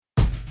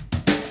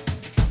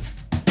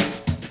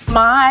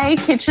My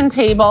kitchen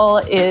table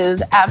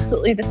is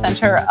absolutely the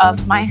center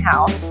of my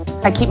house.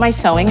 I keep my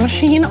sewing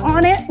machine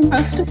on it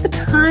most of the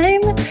time.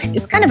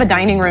 It's kind of a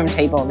dining room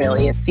table,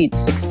 really. It seats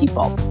 6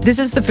 people. This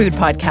is The Food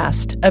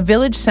Podcast, a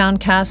Village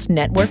Soundcast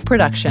network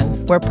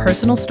production where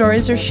personal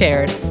stories are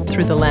shared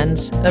through the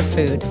lens of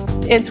food.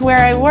 It's where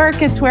I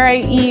work. It's where I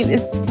eat.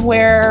 It's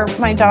where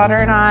my daughter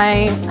and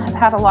I have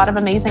had a lot of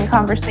amazing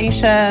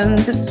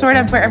conversations. It's sort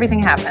of where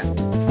everything happens,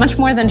 much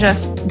more than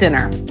just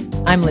dinner.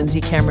 I'm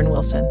Lindsay Cameron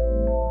Wilson.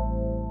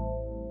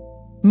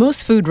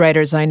 Most food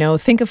writers I know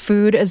think of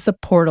food as the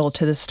portal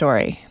to the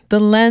story, the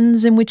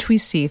lens in which we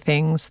see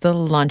things, the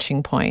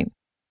launching point.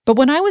 But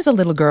when I was a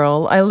little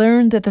girl, I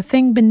learned that the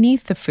thing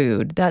beneath the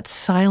food, that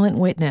silent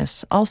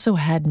witness, also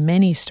had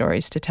many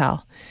stories to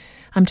tell.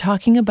 I'm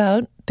talking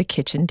about the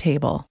kitchen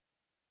table.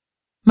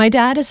 My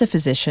dad is a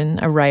physician,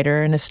 a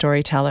writer, and a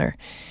storyteller.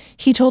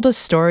 He told us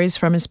stories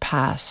from his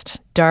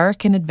past,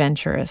 dark and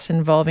adventurous,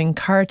 involving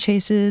car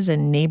chases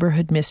and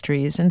neighborhood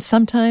mysteries, and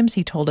sometimes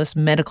he told us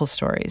medical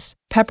stories,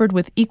 peppered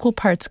with equal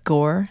parts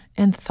gore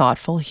and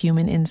thoughtful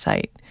human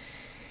insight.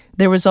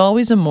 There was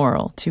always a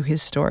moral to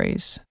his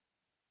stories.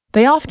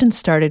 They often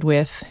started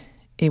with,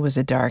 "It was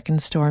a dark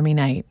and stormy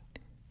night,"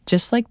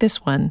 just like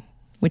this one,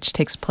 which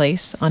takes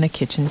place on a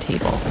kitchen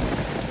table.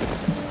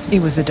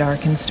 It was a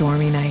dark and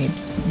stormy night.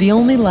 The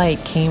only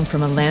light came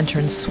from a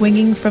lantern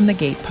swinging from the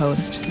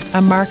gatepost,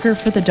 a marker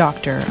for the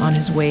doctor on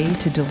his way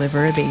to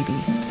deliver a baby.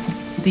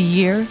 The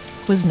year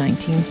was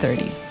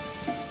 1930.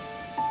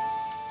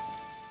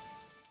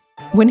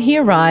 When he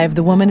arrived,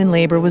 the woman in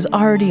labor was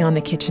already on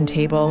the kitchen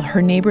table.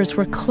 Her neighbors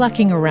were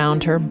clucking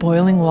around her,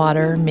 boiling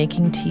water,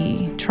 making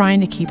tea,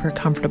 trying to keep her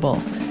comfortable.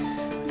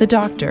 The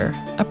doctor,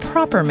 a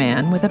proper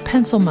man with a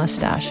pencil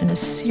mustache and a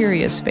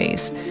serious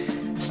face,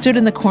 stood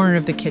in the corner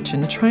of the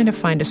kitchen trying to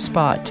find a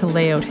spot to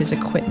lay out his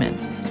equipment.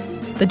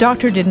 The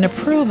doctor didn't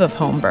approve of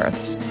home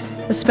births,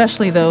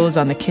 especially those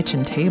on the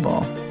kitchen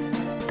table.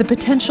 The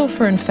potential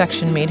for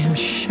infection made him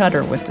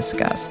shudder with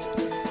disgust.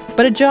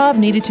 But a job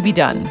needed to be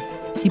done.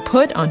 He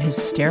put on his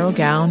sterile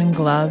gown and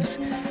gloves,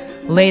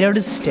 laid out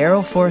his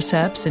sterile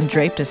forceps, and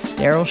draped a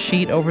sterile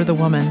sheet over the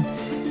woman,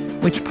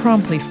 which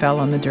promptly fell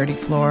on the dirty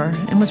floor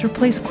and was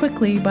replaced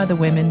quickly by the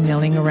women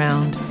milling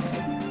around.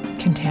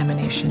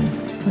 Contamination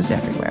was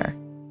everywhere.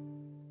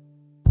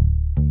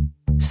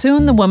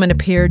 Soon the woman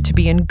appeared to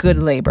be in good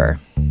labor.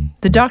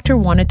 The doctor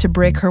wanted to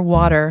break her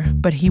water,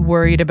 but he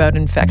worried about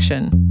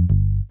infection.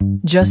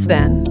 Just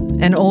then,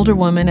 an older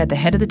woman at the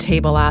head of the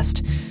table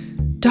asked,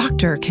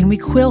 "Doctor, can we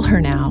quill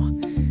her now?"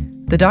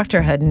 The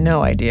doctor had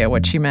no idea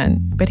what she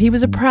meant, but he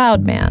was a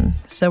proud man,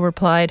 so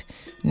replied,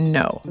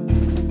 "No."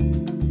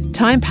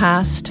 Time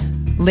passed,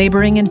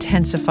 laboring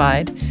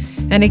intensified,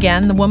 and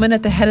again the woman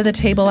at the head of the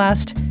table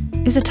asked,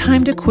 "Is it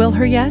time to quill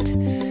her yet?"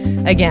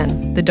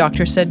 Again, the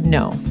doctor said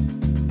no.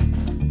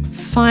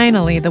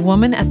 Finally, the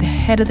woman at the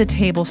head of the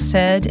table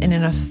said in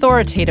an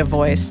authoritative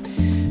voice,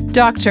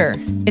 "Doctor,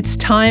 it's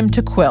time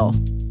to quill."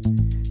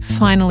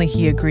 Finally,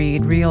 he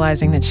agreed,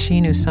 realizing that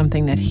she knew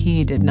something that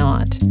he did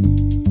not.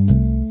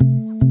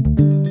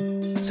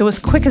 So as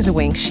quick as a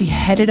wink, she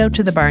headed out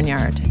to the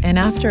barnyard, and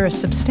after a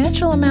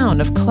substantial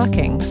amount of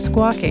clucking,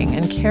 squawking,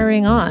 and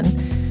carrying on,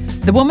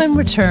 the woman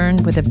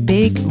returned with a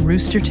big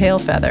rooster tail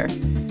feather.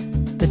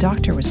 The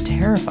doctor was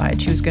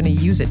terrified she was going to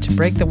use it to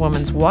break the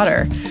woman's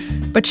water,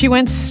 but she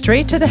went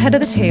straight to the head of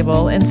the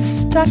table and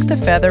stuck the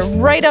feather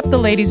right up the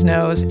lady's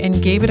nose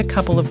and gave it a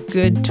couple of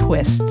good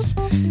twists.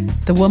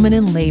 The woman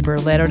in labor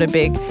let out a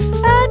big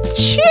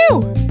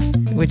 "achoo!"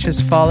 which was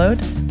followed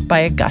by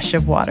a gush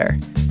of water.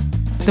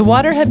 The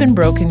water had been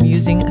broken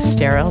using a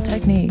sterile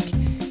technique,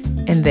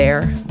 and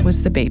there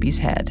was the baby's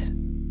head.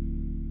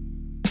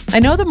 I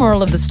know the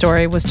moral of the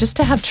story was just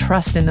to have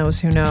trust in those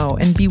who know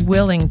and be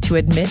willing to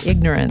admit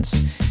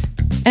ignorance,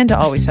 and to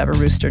always have a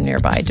rooster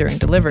nearby during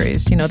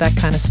deliveries, that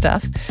kind of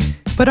stuff.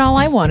 But all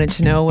I wanted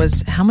to know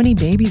was how many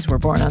babies were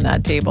born on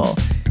that table,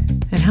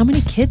 and how many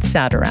kids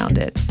sat around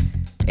it,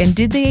 and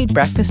did they eat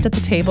breakfast at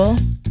the table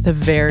the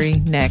very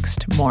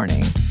next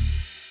morning.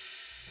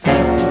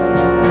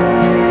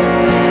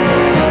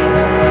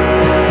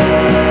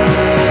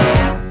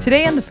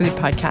 Today on the Food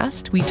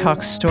Podcast, we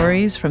talk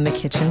stories from the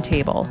kitchen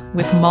table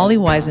with Molly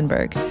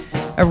Wizenberg,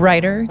 a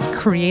writer,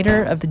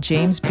 creator of the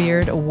James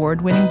Beard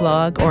award-winning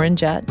blog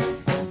Orangeette,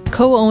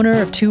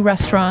 co-owner of 2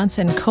 restaurants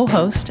and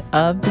co-host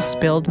of the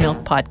Spilled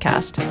Milk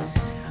podcast.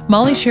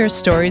 Molly shares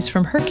stories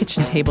from her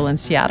kitchen table in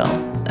Seattle,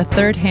 a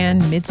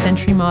third-hand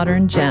mid-century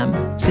modern gem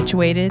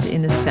situated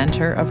in the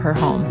center of her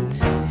home.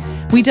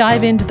 We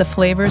dive into the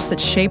flavors that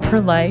shape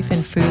her life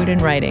in food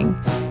and writing,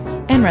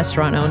 and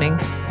restaurant owning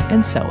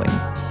and sewing.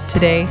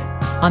 Today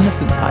on the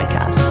Food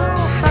Podcast.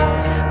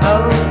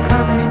 Oh,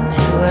 coming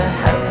to a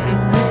house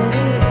and let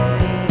it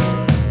be.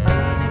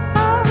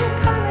 Oh,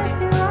 coming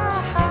to our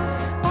house.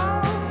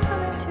 Oh,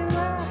 coming to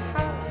our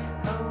house.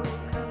 Oh,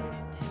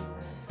 coming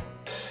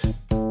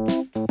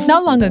to our...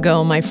 Not long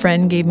ago, my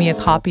friend gave me a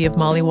copy of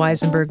Molly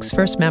Wizenberg's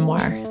first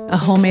memoir, A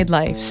Homemade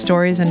Life,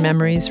 Stories and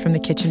Memories from the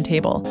Kitchen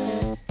Table.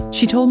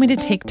 She told me to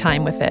take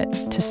time with it,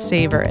 to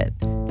savor it.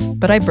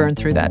 but I burned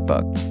through that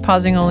book,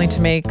 pausing only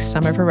to make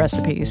some of her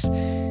recipes.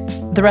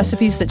 The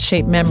recipes that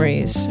shape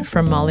memories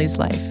from Molly's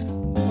life.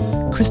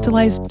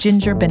 Crystallized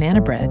ginger banana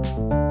bread,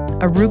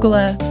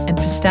 arugula and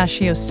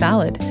pistachio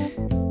salad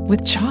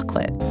with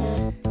chocolate,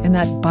 and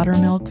that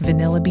buttermilk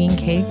vanilla bean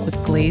cake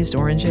with glazed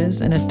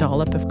oranges and a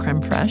dollop of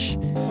creme fraiche.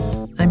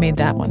 I made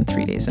that one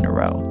 3 days in a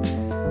row.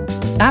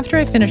 After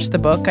I finished the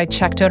book, I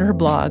checked out her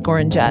blog,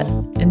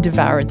 Orangette, and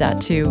devoured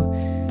that too.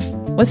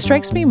 What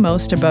strikes me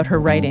most about her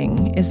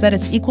writing is that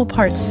it's equal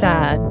parts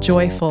sad,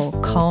 joyful,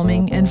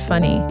 calming, and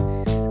funny,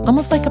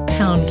 almost like a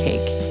pound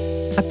cake.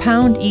 A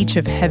pound each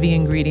of heavy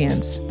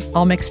ingredients,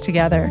 all mixed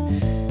together.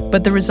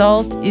 But the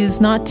result is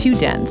not too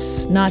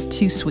dense, not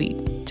too sweet,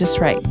 just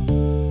right.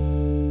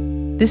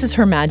 This is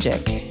her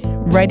magic.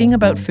 Writing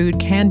about food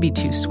can be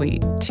too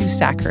sweet, too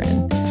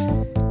saccharine.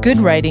 Good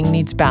writing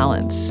needs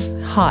balance,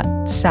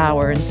 hot,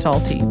 sour, and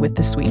salty with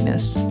the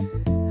sweetness.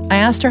 I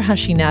asked her how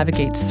she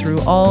navigates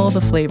through all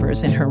the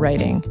flavors in her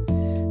writing,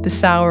 the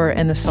sour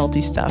and the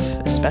salty stuff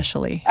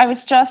especially. I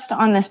was just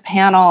on this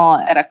panel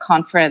at a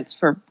conference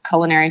for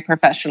culinary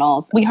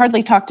professionals. We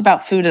hardly talked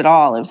about food at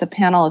all. It was a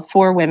panel of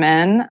 4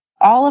 women.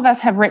 All of us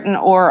have written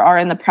or are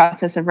in the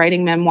process of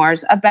writing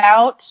memoirs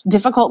about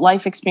difficult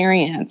life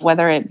experience,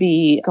 whether it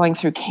be going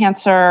through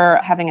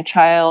cancer, having a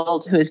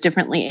child who is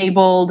differently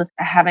abled,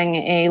 having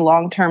a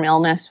long-term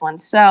illness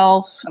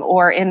oneself,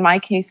 or in my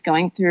case,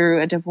 going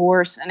through a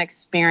divorce and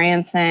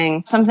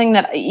experiencing something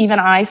that even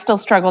I still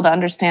struggle to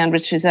understand,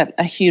 which is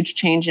a huge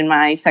change in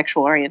my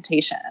sexual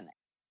orientation.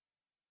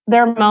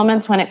 There are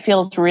moments when it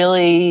feels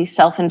really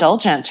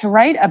self-indulgent to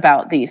write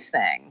about these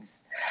things.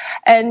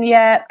 And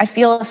yet I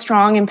feel a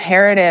strong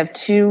imperative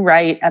to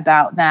write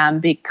about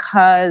them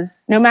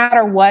because no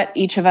matter what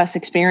each of us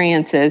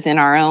experiences in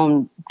our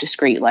own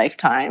discrete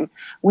lifetime,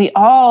 we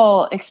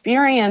all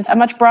experience a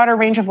much broader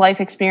range of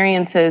life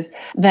experiences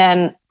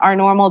than our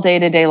normal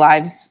day-to-day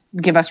lives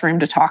give us room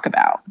to talk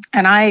about.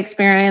 And I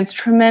experience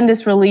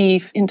tremendous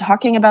relief in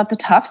talking about the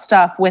tough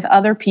stuff with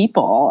other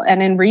people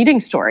and in reading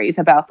stories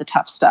about the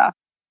tough stuff.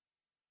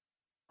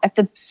 At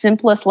the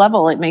simplest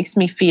level, it makes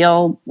me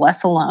feel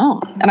less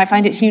alone. And I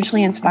find it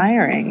hugely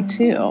inspiring,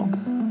 too.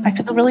 I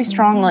feel really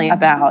strongly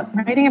about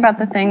writing about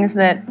the things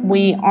that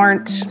we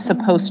aren't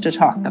supposed to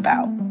talk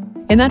about.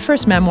 In that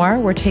first memoir,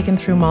 we're taken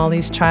through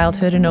Molly's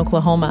childhood in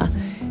Oklahoma.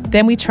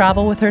 Then we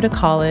travel with her to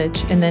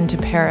college and then to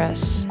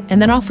Paris.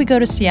 And then off we go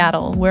to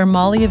Seattle, where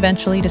Molly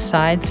eventually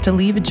decides to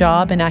leave a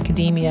job in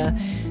academia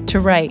to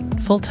write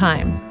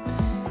full-time.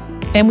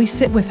 And we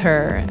sit with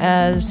her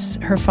as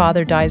her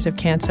father dies of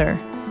cancer.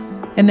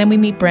 And then we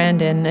meet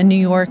Brandon, a New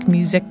York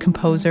music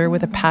composer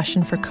with a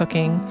passion for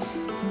cooking.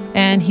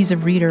 And he's a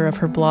reader of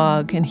her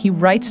blog, and he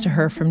writes to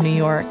her from New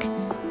York.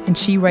 And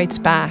she writes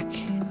back,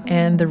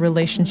 and the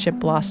relationship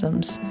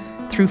blossoms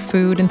through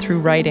food and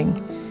through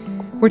writing.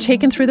 We're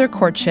taken through their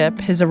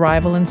courtship, his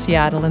arrival in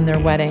Seattle, and their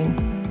wedding.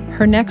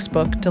 Her next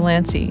book,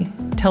 Delancey,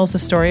 tells the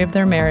story of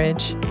their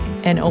marriage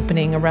and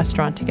opening a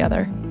restaurant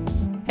together.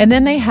 And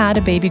then they had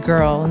a baby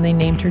girl, and they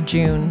named her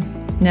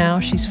June. Now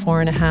she's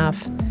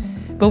 4.5.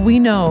 But we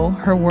know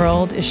her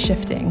world is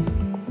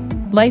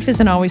shifting. Life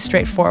isn't always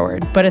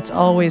straightforward, but it's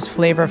always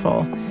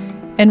flavorful.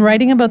 And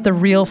writing about the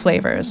real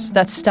flavors,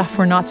 that stuff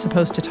we're not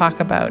supposed to talk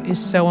about, is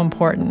so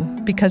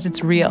important because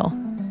it's real.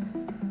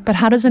 But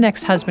how does an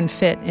ex-husband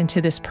fit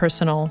into this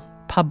personal,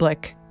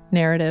 public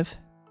narrative?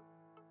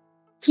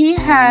 He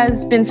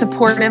has been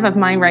supportive of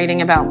my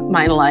writing about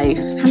my life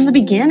from the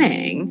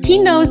beginning. He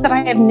knows that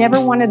I have never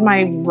wanted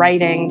my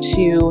writing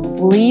to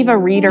leave a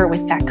reader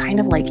with that kind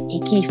of like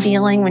icky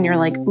feeling when you're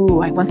like,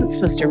 ooh, I wasn't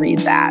supposed to read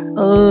that.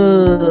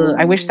 Ugh,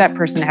 I wish that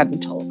person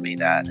hadn't told me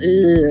that.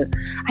 Ugh.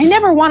 I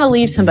never want to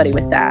leave somebody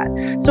with that.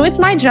 So it's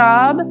my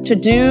job to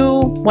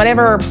do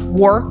whatever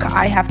work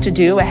I have to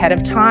do ahead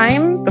of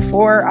time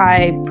before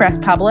I press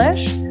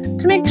publish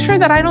to make sure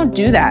that I don't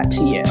do that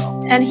to you.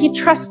 And he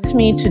trusts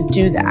me to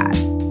do that.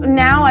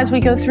 Now, as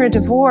we go through a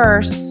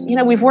divorce,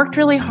 we've worked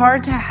really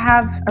hard to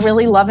have a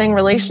really loving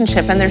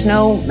relationship, and there's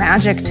no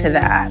magic to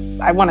that.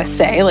 I want to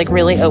say,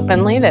 really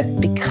openly,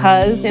 that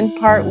because in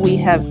part we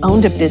have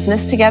owned a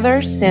business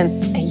together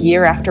since a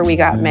year after we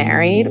got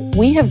married,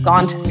 we have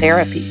gone to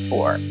therapy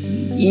for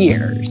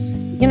years.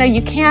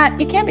 You can't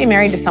be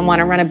married to someone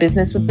and run a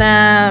business with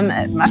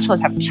them, much less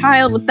have a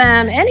child with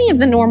them, any of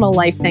the normal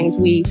life things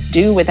we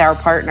do with our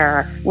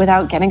partner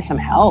without getting some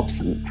help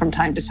from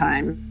time to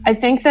time. I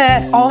think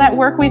that all that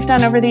work we've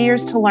done over the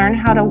years to learn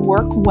how to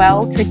work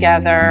well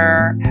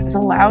together has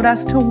allowed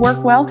us to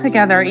work well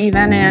together,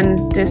 even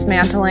in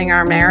dismantling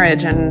our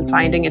marriage and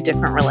finding a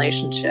different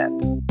relationship.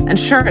 And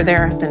sure,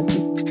 there have been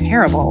some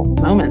terrible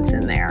moments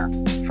in there,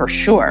 for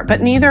sure,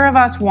 but neither of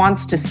us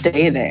wants to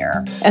stay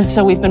there. And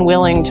so we've been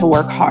willing to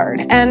work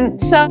hard.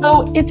 And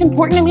so it's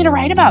important to me to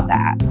write about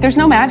that. There's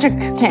no magic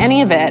to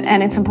any of it,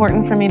 and it's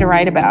important for me to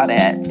write about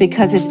it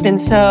because it's been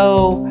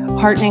so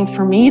heartening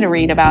for me to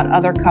read about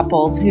other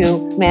couples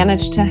who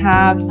managed to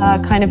have a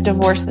kind of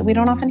divorce that we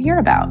don't often hear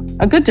about,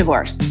 a good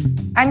divorce.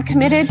 I'm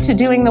committed to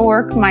doing the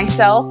work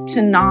myself,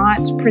 to not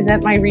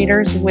present my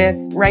readers with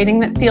writing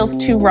that feels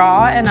too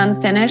raw and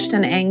unfinished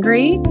and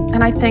angry.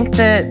 And I think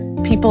that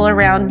people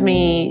around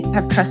me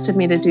have trusted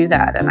me to do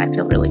that, and I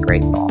feel really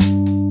grateful.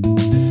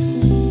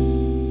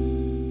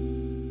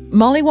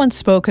 Molly once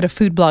spoke at a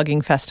food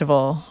blogging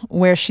festival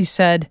where she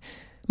said,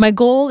 "My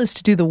goal is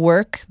to do the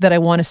work that I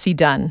want to see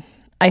done.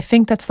 I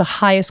think that's the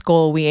highest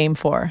goal we aim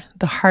for,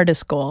 the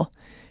hardest goal.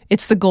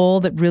 It's the goal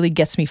that really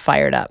gets me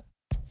fired up."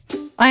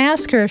 I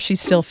ask her if she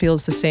still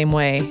feels the same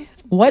way.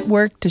 What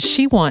work does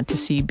she want to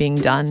see being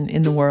done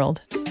in the world?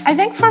 I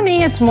think for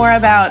me, it's more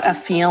about a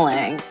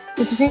feeling.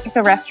 So to take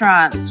the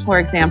restaurants, for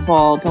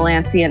example,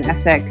 Delancey and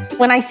Essex,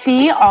 when I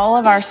see all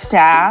of our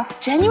staff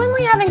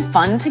genuinely having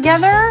fun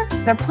together,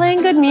 they're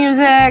playing good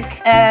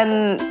music,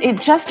 and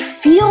it just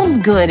feels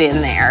good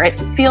in there. It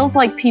feels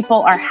like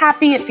people are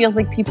happy. It feels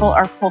like people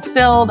are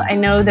fulfilled. I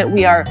know that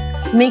we are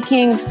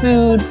making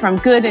food from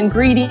good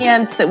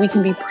ingredients that we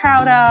can be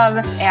proud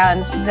of,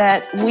 and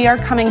that we are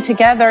coming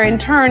together in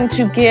turn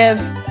to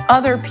give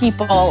other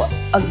people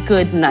a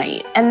good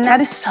night. And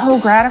that is so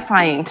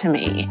gratifying to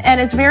me.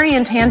 And it's very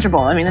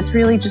intangible. I mean, it's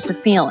really just a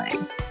feeling.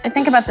 I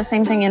think about the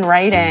same thing in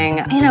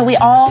writing. You know, we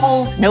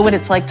all know what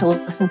it's like to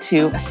listen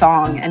to a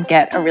song and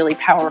get a really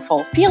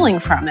powerful feeling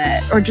from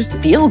it, or just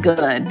feel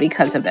good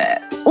because of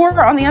it.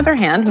 Or on the other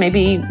hand,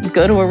 maybe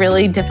go to a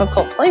really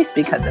difficult place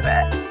because of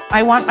it.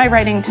 I want my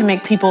writing to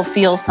make people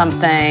feel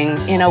something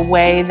in a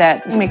way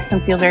that makes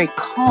them feel very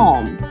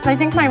calm. I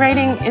think my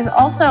writing is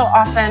also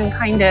often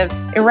kind of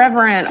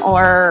irreverent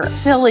or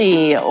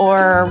silly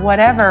or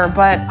whatever,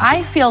 but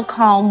I feel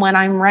calm when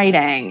I'm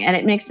writing, and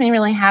it makes me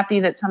really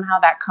happy that somehow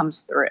that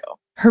comes through.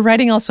 Her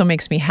writing also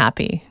makes me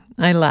happy.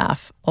 I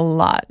laugh a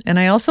lot. And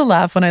I also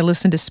laugh when I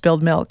listen to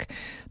Spilled Milk,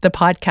 the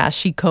podcast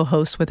she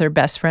co-hosts with her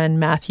best friend,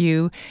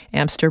 Matthew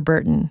Amster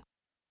Burton.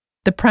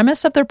 The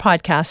premise of their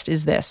podcast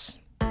is this.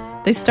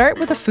 They start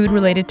with a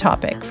food-related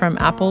topic, from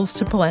apples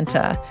to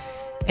polenta,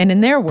 and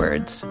in their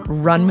words,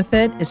 run with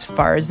it as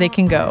far as they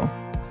can go.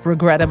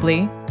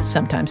 Regrettably,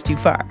 sometimes too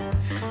far.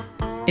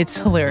 It's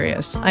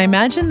hilarious. I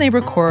imagine they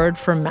record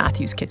from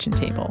Matthew's kitchen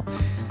table.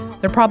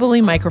 There are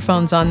probably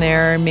microphones on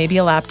there, maybe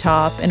a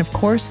laptop, and of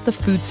course the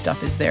food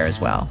stuff is there as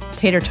well.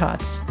 Tater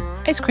tots,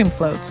 ice cream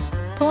floats,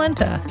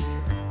 polenta,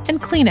 and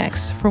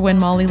Kleenex for when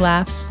Molly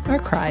laughs or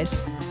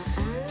cries.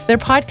 Their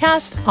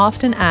podcast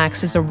often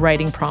acts as a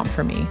writing prompt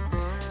for me.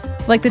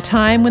 Like the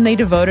time when they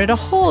devoted a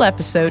whole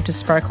episode to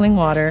sparkling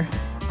water,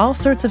 all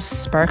sorts of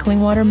sparkling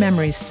water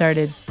memories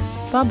started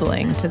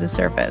bubbling to the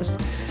surface.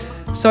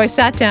 So I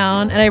sat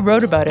down and I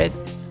wrote about it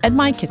at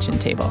my kitchen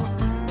table.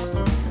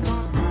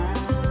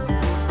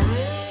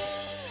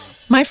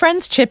 My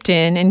friends chipped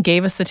in and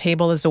gave us the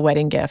table as a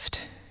wedding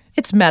gift.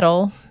 It's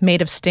metal,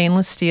 made of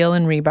stainless steel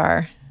and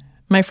rebar.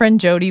 My friend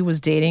Jody was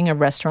dating a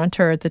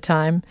restaurateur at the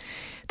time.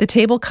 The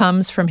table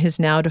comes from his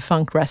now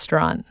defunct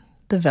restaurant,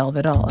 the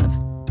Velvet Olive.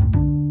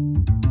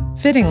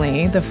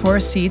 Fittingly, the 4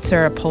 seats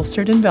are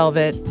upholstered in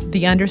velvet,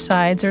 the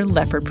undersides are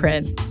leopard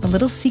print, a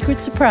little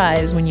secret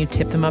surprise when you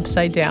tip them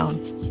upside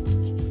down.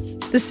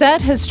 The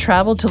set has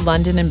traveled to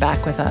London and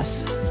back with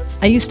us.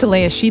 I used to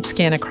lay a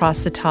sheepskin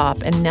across the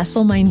top and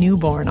nestle my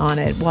newborn on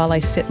it while I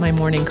sip my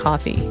morning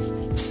coffee.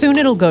 Soon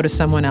it'll go to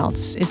someone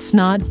else. It's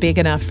not big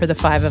enough for the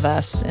 5 of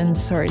us, and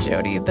sorry,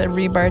 Jody, the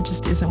rebar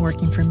just isn't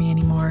working for me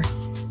anymore.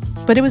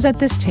 But it was at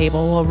this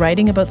table while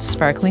writing about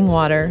sparkling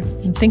water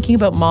and thinking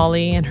about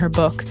Molly and her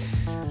book,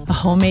 A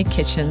Homemade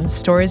Kitchen,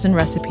 Stories and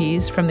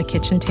Recipes from the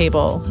Kitchen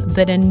Table,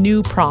 that a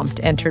new prompt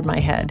entered my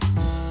head.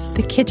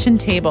 The kitchen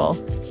table,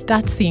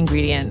 that's the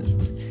ingredient.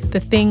 The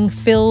thing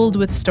filled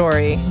with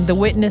story, the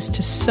witness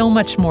to so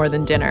much more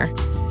than dinner.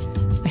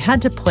 I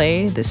had to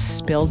play this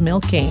spilled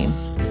milk game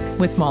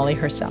with Molly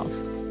herself.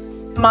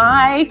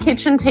 My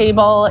kitchen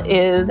table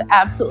is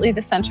absolutely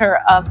the center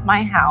of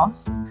my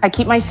house. I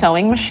keep my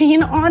sewing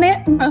machine on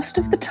it most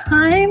of the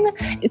time.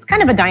 It's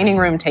kind of a dining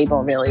room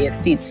table, really.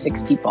 It seats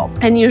 6 people.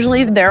 And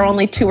usually there are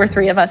only 2 or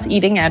 3 of us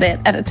eating at it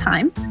at a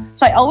time.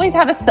 So I always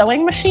have a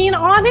sewing machine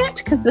on it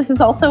because this is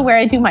also where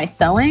I do my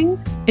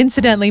sewing.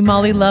 Incidentally,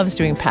 Molly loves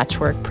doing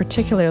patchwork,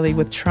 particularly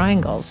with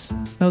triangles.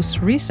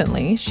 Most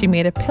recently, she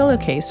made a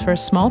pillowcase for a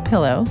small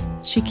pillow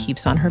she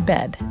keeps on her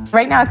bed.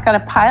 Right now it's got a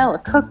pile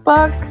of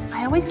cookbooks.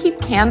 I always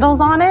keep candles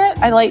on it.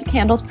 I light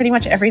candles pretty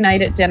much every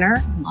night at dinner.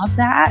 Love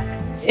that.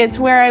 It's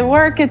where I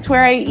work, it's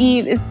where I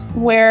eat, it's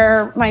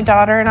where my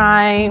daughter and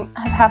I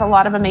have had a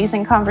lot of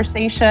amazing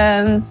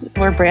conversations,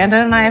 where Brandon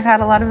and I have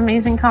had a lot of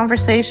amazing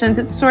conversations.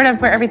 It's sort of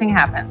where everything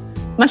happens,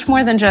 much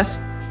more than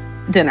just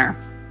dinner.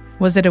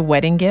 Was it a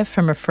wedding gift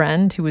from a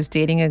friend who was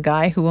dating a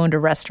guy who owned a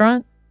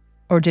restaurant?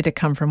 Or did it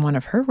come from one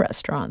of her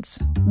restaurants?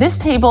 This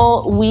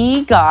table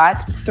we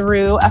got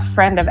through a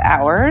friend of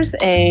ours,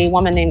 a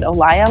woman named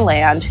Elia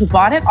Land, who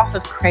bought it off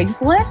of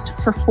Craigslist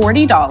for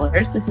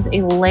 $40. This is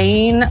a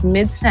Lane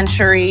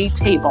mid-century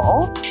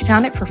table. She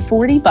found it for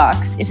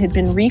 $40. It had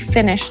been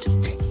refinished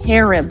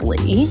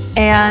terribly,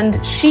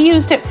 and she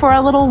used it for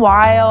a little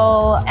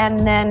while,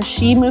 and then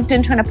she moved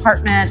into an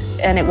apartment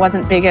and it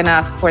wasn't big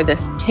enough for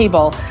this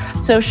table.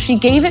 So she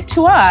gave it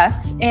to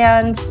us,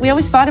 and we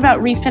always thought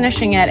about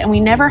refinishing it, and we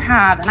never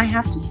have. And I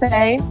have to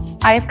say,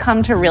 I have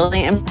come to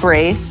really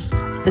embrace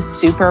the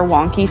super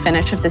wonky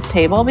finish of this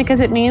table, because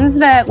it means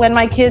that when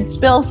my kids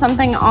spill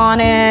something on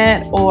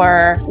it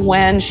or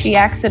when she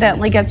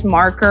accidentally gets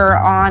marker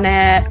on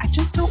it, I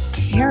just don't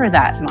care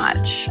that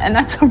much. And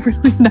that's a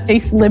really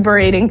nice,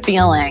 liberating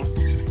feeling.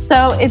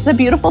 So it's a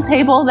beautiful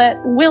table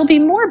that will be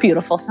more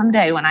beautiful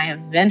someday when I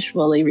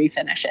eventually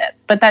refinish it.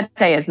 But that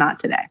day is not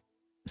today.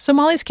 So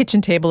Molly's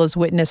kitchen table has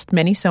witnessed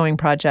many sewing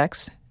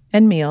projects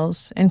and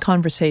meals and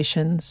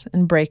conversations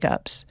and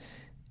breakups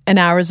and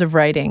hours of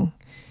writing.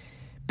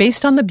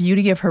 Based on the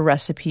beauty of her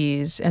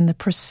recipes and the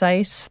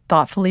precise,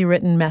 thoughtfully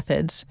written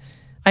methods,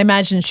 I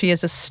imagine she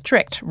has a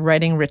strict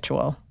writing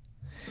ritual,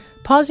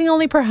 pausing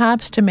only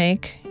perhaps to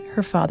make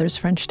her father's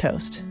French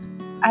toast.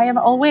 I have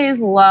always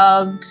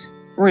loved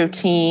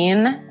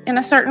routine in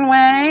a certain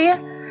way.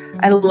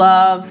 I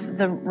love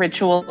the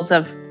rituals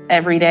of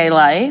everyday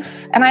life.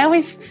 And I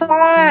always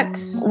thought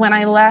when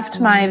I left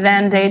my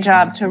then day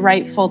job to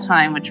write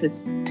full-time, which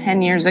was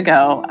 10 years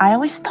ago, I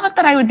always thought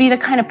that I would be the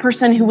kind of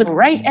person who would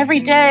write every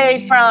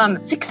day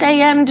from 6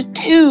 a.m. to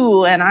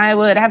 2, and I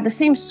would have the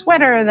same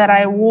sweater that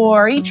I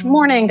wore each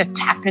morning to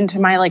tap into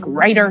my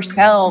writer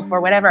self or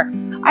whatever.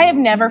 I have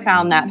never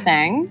found that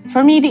thing.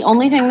 For me, the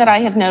only thing that I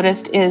have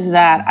noticed is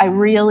that I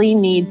really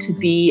need to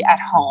be at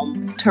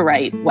home to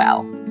write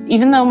well.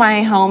 Even though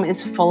my home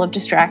is full of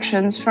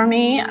distractions for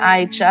me,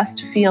 I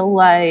just feel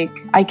like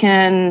I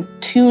can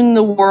tune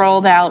the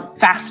world out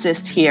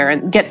fastest here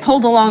and get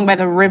pulled along by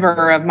the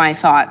river of my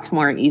thoughts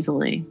more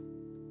easily.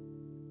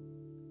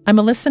 I'm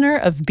a listener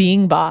of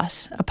Being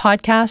Boss, a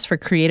podcast for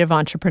creative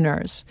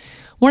entrepreneurs.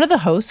 One of the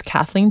hosts,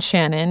 Kathleen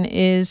Shannon,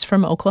 is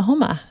from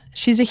Oklahoma.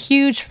 She's a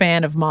huge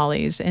fan of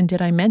Molly's, and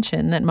did I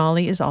mention that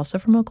Molly is also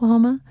from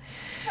Oklahoma?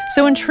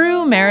 So in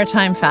true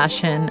maritime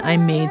fashion, I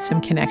made some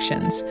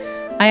connections.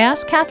 I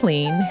asked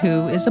Kathleen,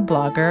 who is a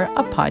blogger,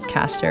 a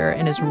podcaster,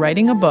 and is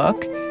writing a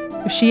book,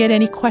 if she had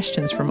any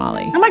questions for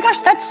Molly. Oh my gosh,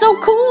 that's so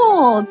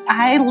cool.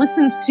 I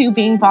listened to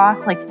Being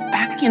Boss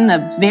back in the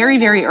very,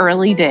 very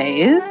early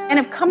days, and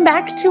have come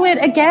back to it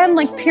again,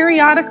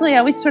 periodically. I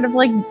always sort of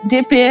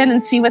dip in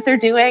and see what they're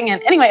doing.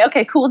 And anyway,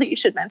 okay, cool that you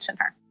should mention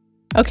her.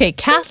 Okay,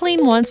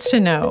 Kathleen wants to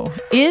know,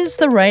 is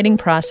the writing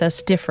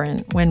process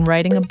different when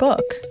writing a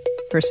book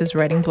versus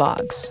writing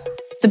blogs?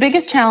 The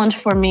biggest challenge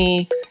for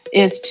me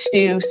is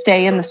to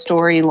stay in the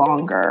story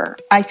longer.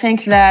 I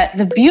think that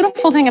the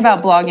beautiful thing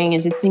about blogging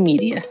is its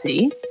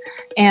immediacy.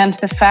 And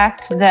the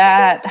fact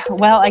that,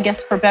 I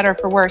guess for better or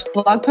for worse,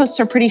 blog posts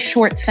are pretty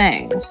short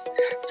things.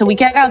 So we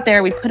get out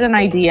there, we put an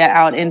idea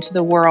out into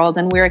the world,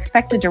 and we're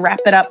expected to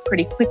wrap it up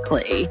pretty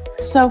quickly.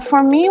 So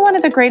for me, one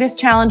of the greatest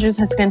challenges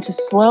has been to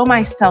slow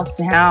myself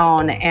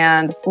down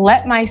and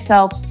let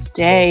myself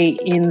stay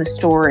in the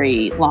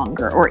story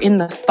longer, or in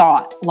the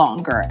thought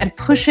longer, and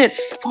push it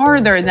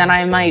farther than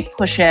I might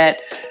push it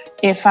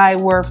if I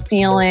were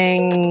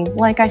feeling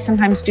like I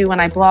sometimes do when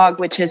I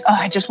blog, which is,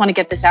 I just want to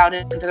get this out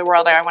into the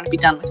world, or I want to be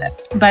done with it.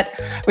 But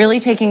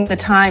really taking the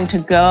time to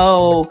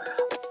go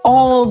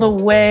all the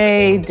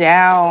way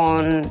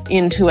down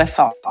into a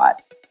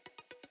thought.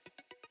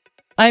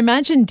 I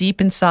imagine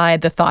deep inside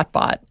the thought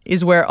bot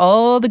is where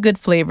all the good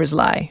flavors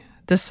lie.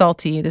 The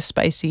salty, the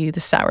spicy, the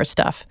sour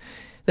stuff.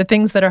 The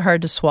things that are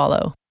hard to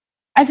swallow.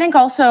 I think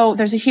also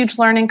there's a huge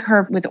learning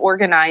curve with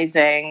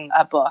organizing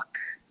a book.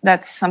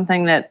 That's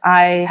something that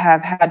I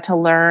have had to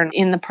learn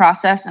in the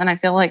process, and I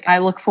feel like I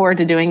look forward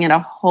to doing it a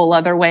whole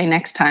other way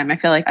next time. I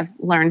feel like I've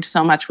learned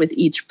so much with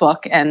each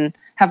book and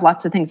have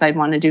lots of things I'd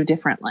want to do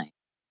differently.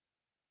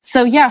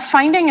 So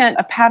finding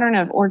a pattern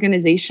of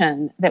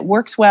organization that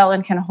works well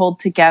and can hold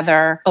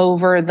together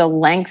over the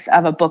length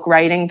of a book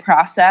writing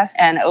process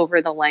and over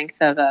the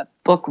length of a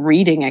book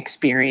reading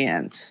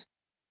experience.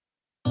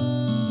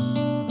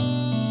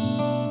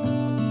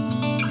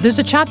 There's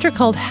a chapter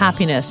called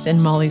Happiness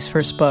in Molly's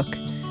first book.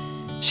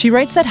 She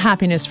writes that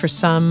happiness for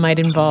some might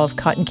involve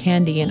cotton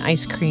candy and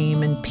ice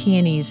cream and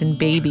peonies and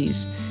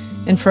babies.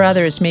 And for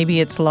others, maybe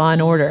it's law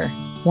and order,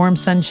 warm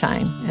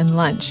sunshine, and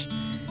lunch.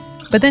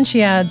 But then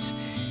she adds,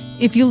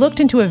 if you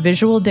looked into a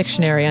visual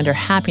dictionary under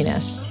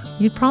happiness,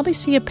 you'd probably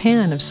see a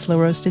pan of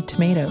slow-roasted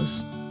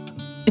tomatoes.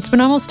 It's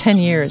been almost 10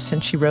 years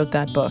since she wrote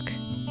that book.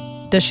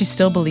 Does she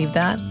still believe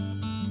that?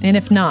 And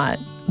if not,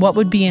 what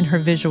would be in her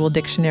visual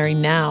dictionary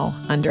now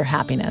under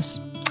happiness?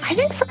 I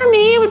think for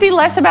me, it would be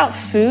less about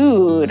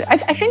food.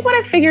 I think what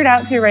I've figured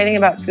out through writing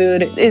about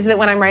food is that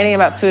when I'm writing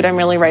about food, I'm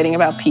really writing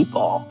about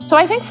people. So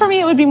I think for me,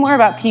 it would be more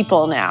about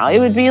people now. It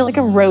would be like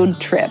a road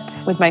trip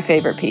with my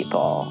favorite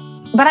people.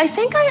 But I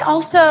think I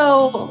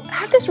also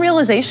had this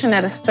realization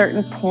at a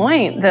certain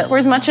point that for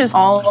as much as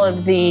all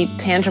of the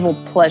tangible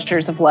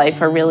pleasures of life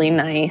are really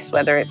nice,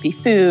 whether it be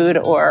food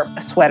or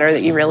a sweater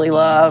that you really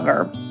love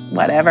or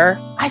whatever,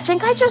 I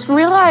think I just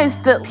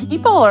realized that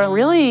people are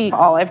really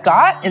all I've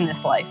got in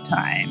this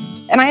lifetime.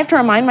 And I have to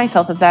remind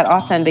myself of that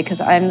often because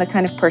I'm the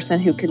kind of person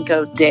who can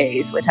go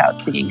days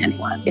without seeing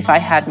anyone if I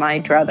had my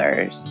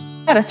druthers.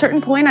 At a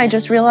certain point, I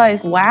just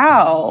realized,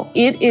 wow,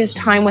 it is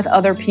time with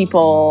other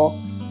people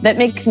that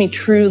makes me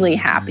truly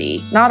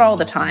happy. Not all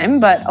the time,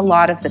 but a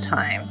lot of the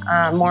time,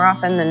 more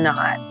often than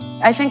not.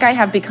 I think I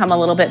have become a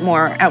little bit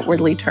more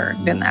outwardly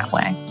turned in that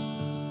way.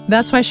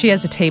 That's why she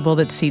has a table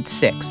that seats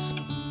 6.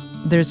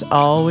 There's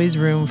always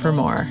room for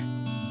more.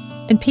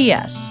 And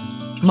P.S.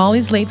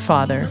 Molly's late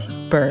father,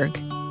 Berg,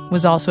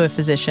 was also a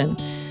physician.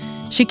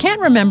 She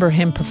can't remember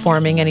him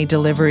performing any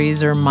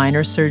deliveries or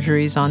minor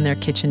surgeries on their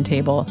kitchen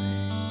table.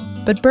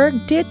 But Berg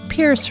did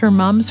pierce her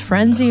mom's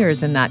friend's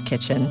ears in that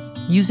kitchen,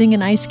 using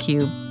an ice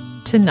cube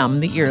to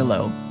numb the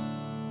earlobe.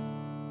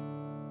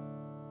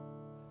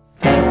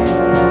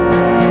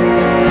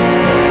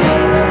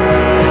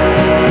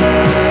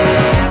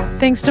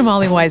 Thanks to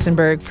Molly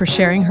Wizenberg for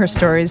sharing her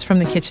stories from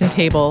the kitchen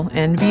table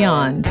and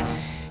beyond.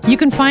 You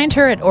can find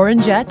her at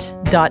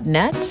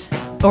orangette.net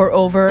or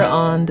over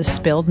on the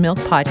Spilled Milk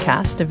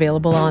podcast,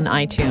 available on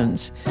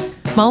iTunes.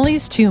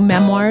 Molly's 2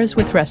 memoirs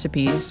with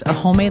recipes, A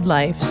Homemade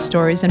Life,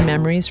 Stories and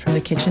Memories from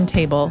the Kitchen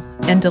Table,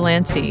 and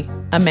Delancey,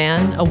 A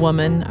Man, a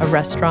Woman, a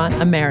Restaurant,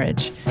 a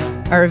Marriage,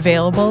 are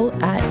available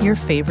at your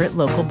favorite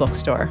local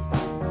bookstore.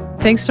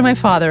 Thanks to my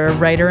father, a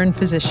writer and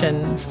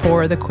physician,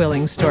 for the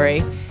quilling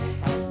story.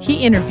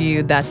 He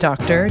interviewed that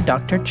doctor,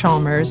 Dr.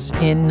 Chalmers,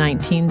 in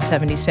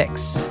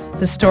 1976.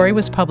 The story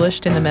was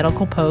published in the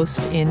Medical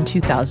Post in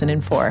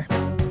 2004.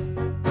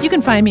 You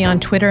can find me on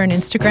Twitter and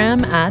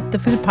Instagram at The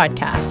Food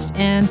Podcast.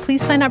 And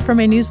please sign up for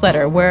my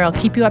newsletter, where I'll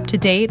keep you up to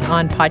date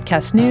on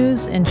podcast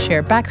news and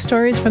share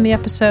backstories from the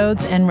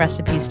episodes and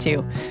recipes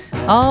too.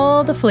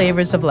 All the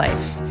flavors of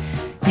life.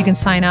 You can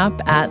sign up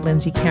at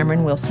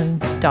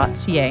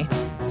lindsaycameronwilson.ca.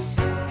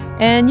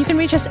 And you can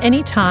reach us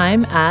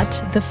anytime at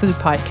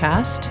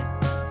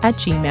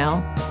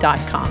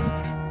thefoodpodcast@gmail.com.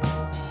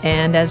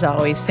 And as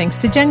always, thanks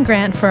to Jen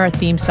Grant for our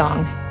theme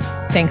song.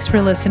 Thanks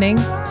for listening.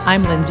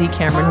 I'm Lindsay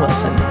Cameron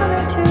Wilson.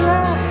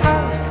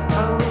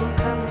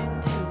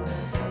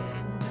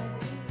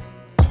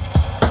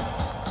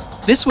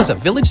 This was a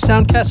Village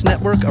Soundcast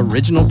Network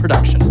original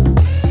production.